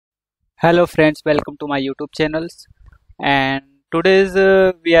Hello friends, welcome to my YouTube channels. And today's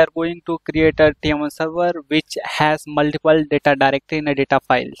we are going to create a TM1 server which has multiple data directory and data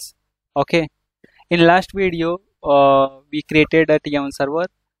files. Okay. In last video, we created a TM1 server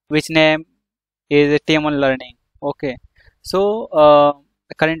which name is TM1 Learning. Okay. So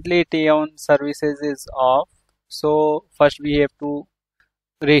currently TM1 services is off. So first we have to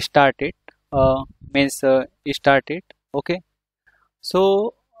restart it. Means start it. Okay.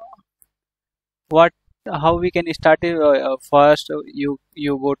 So what how we can start it, first you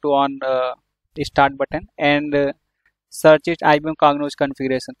go to on start button and search it IBM Cognos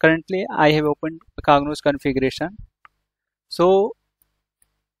configuration. Currently I have opened Cognos configuration, so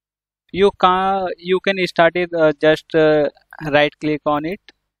you can start it, just right click on it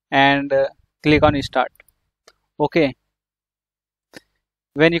and click on start. Okay,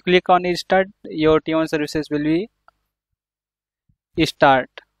 when you click on start, your T1 services will be start.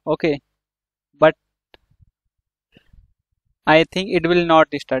 Okay, but I think it will not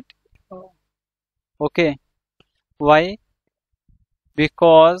start. Okay, why?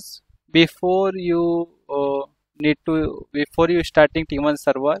 Because before you before you starting T1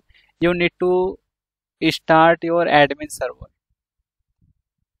 server, you need to start your admin server,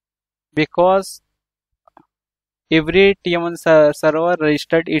 because every T1 server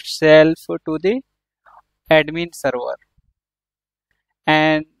registered itself to the admin server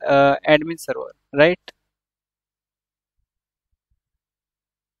and admin server, right?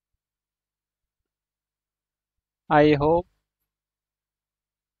 I hope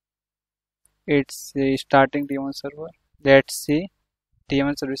it's starting T1 server. Let's see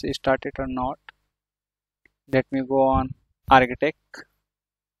T1 service is started or not. Let me go on architect.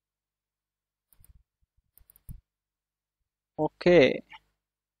 Okay,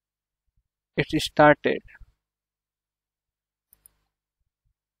 it started.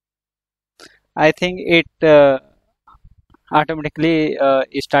 I think it automatically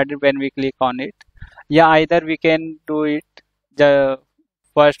started when we click on it. Yeah, either we can do it the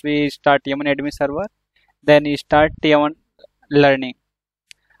first we start T1 admin server, then we start T1 learning.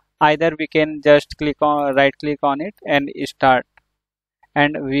 Either we can just click on right click on it and start,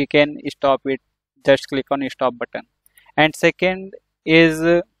 and we can stop it, just click on stop button. And second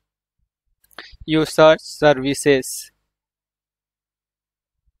is you search services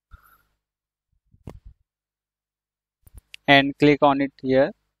and click on it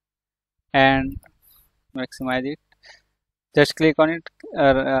here and maximize it. Just click on it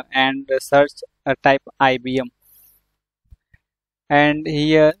and search, type IBM, and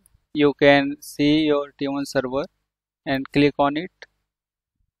here you can see your T1 server and click on it,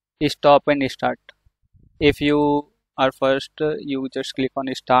 stop and start. If you are first, you just click on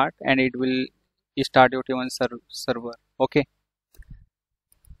start and it will start your T1 server. Okay,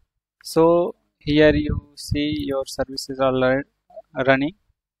 so here you see your services are running.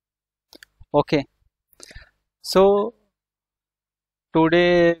 Okay, so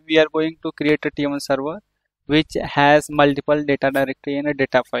today we are going to create a T1 server which has multiple data directory and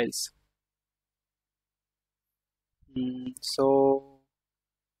data files. So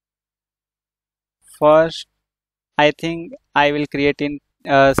first I think I will create in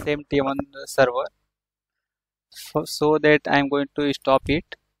same T1 server, so that I am going to stop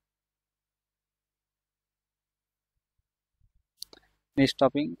it.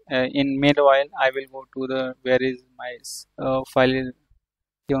 Stopping, in meanwhile I will go to the where is my file is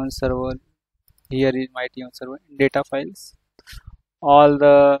T1 server. Here is my T1 server data files. All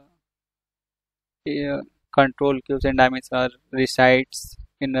the control cubes and dimensions are resides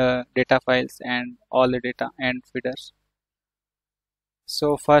in the data files and all the data and feeders.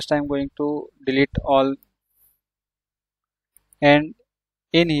 So first I am going to delete all, and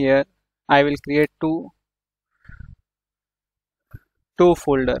in here I will create two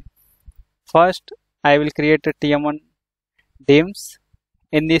folder. First I will create a TM1 dims.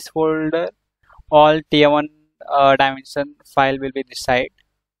 In this folder all TM1 dimension file will be reside,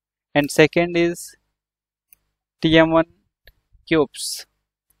 and second is TM1 cubes.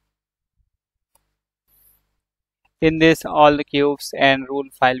 In this all the cubes and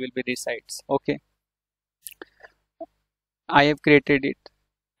rule file will be resides. Okay, I have created it.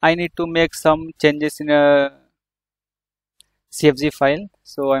 I need to make some changes in a CFG file,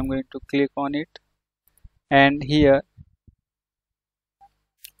 so I'm going to click on it, and here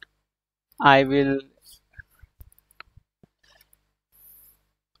I will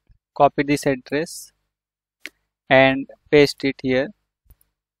copy this address and paste it here,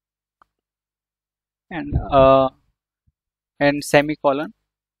 and semicolon,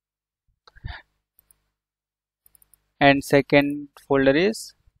 and second folder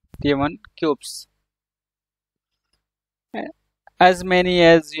is TM1 cubes. As many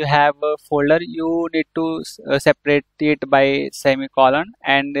as you have a folder, you need to separate it by semicolon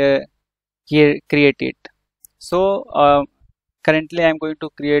and create it. So currently I'm going to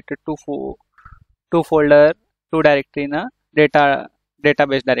create two folder, two directory in a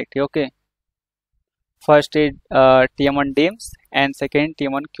database directory. Okay, first is TM1 DIMS and second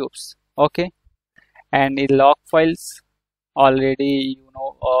TM1 cubes. Okay, and in log files, already you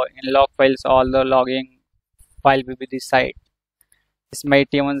know, in log files all the logging file will be this side. It's my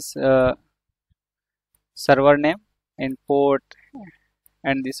TM1's server name, import,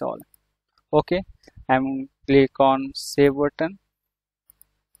 and this all. Okay, I'm click on save button,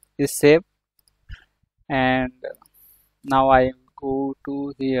 is save, and now I go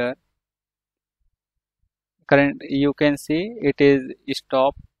to here. Current, you can see it is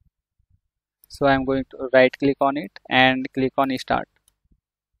stop, so I'm going to right click on it and click on start.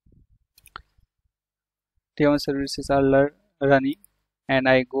 TM1 services are running, and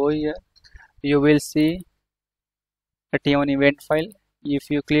I go here. You will see a TM1 event file. If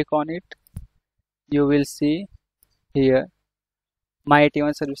you click on it, you will see here my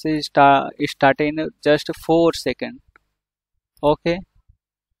TM1 services start in just 4 seconds. Okay,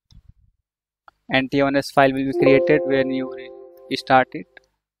 and TM1s file will be created when you start it.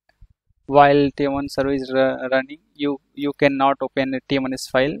 While TM1 server is running, you cannot open the TM1s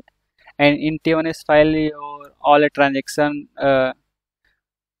file, and in TM1s file your all transaction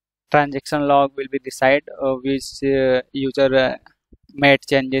log will be decided which user made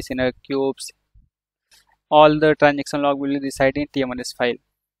changes in a cubes. All the transaction log will be decided in TM1s file,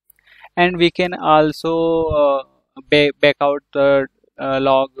 and we can also back out the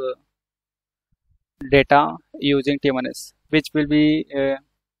log data using TM1s, which will be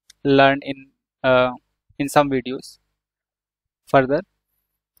learned in some videos further.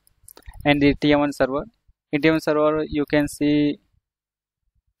 And the TM1 server, in TM1 server you can see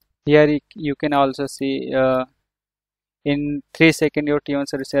here, you can also see in 3 seconds your TM1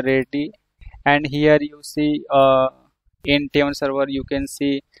 server is ready, and here you see in TM1 server you can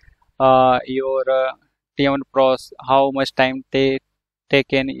see your TM1 process, how much time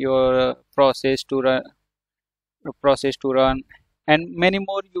taken your process to run, and many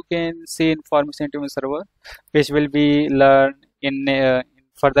more. You can see information in TM1 server, which will be learned in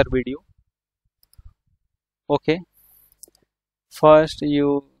further video. Okay, first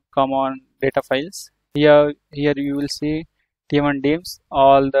you come on data files. Here you will see TM1 DIMS.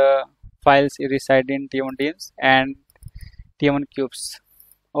 All the files reside in TM1 DIMS and TM1 cubes.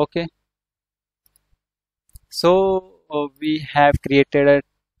 Okay, so we have created a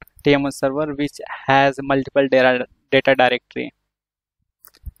TM1 server which has multiple data directory.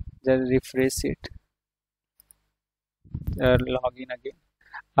 Just refresh it, log in again.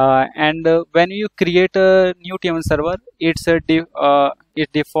 And when you create a new TM1 server, its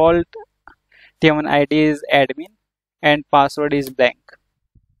default TM1 ID is admin and password is blank.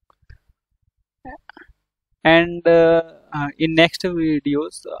 And in next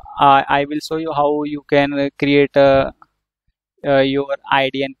videos, I will show you how you can create your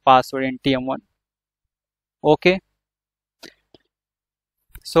ID and password in TM1. Okay,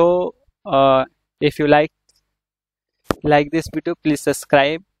 so if you like this video, please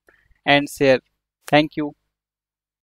subscribe and share. Thank you.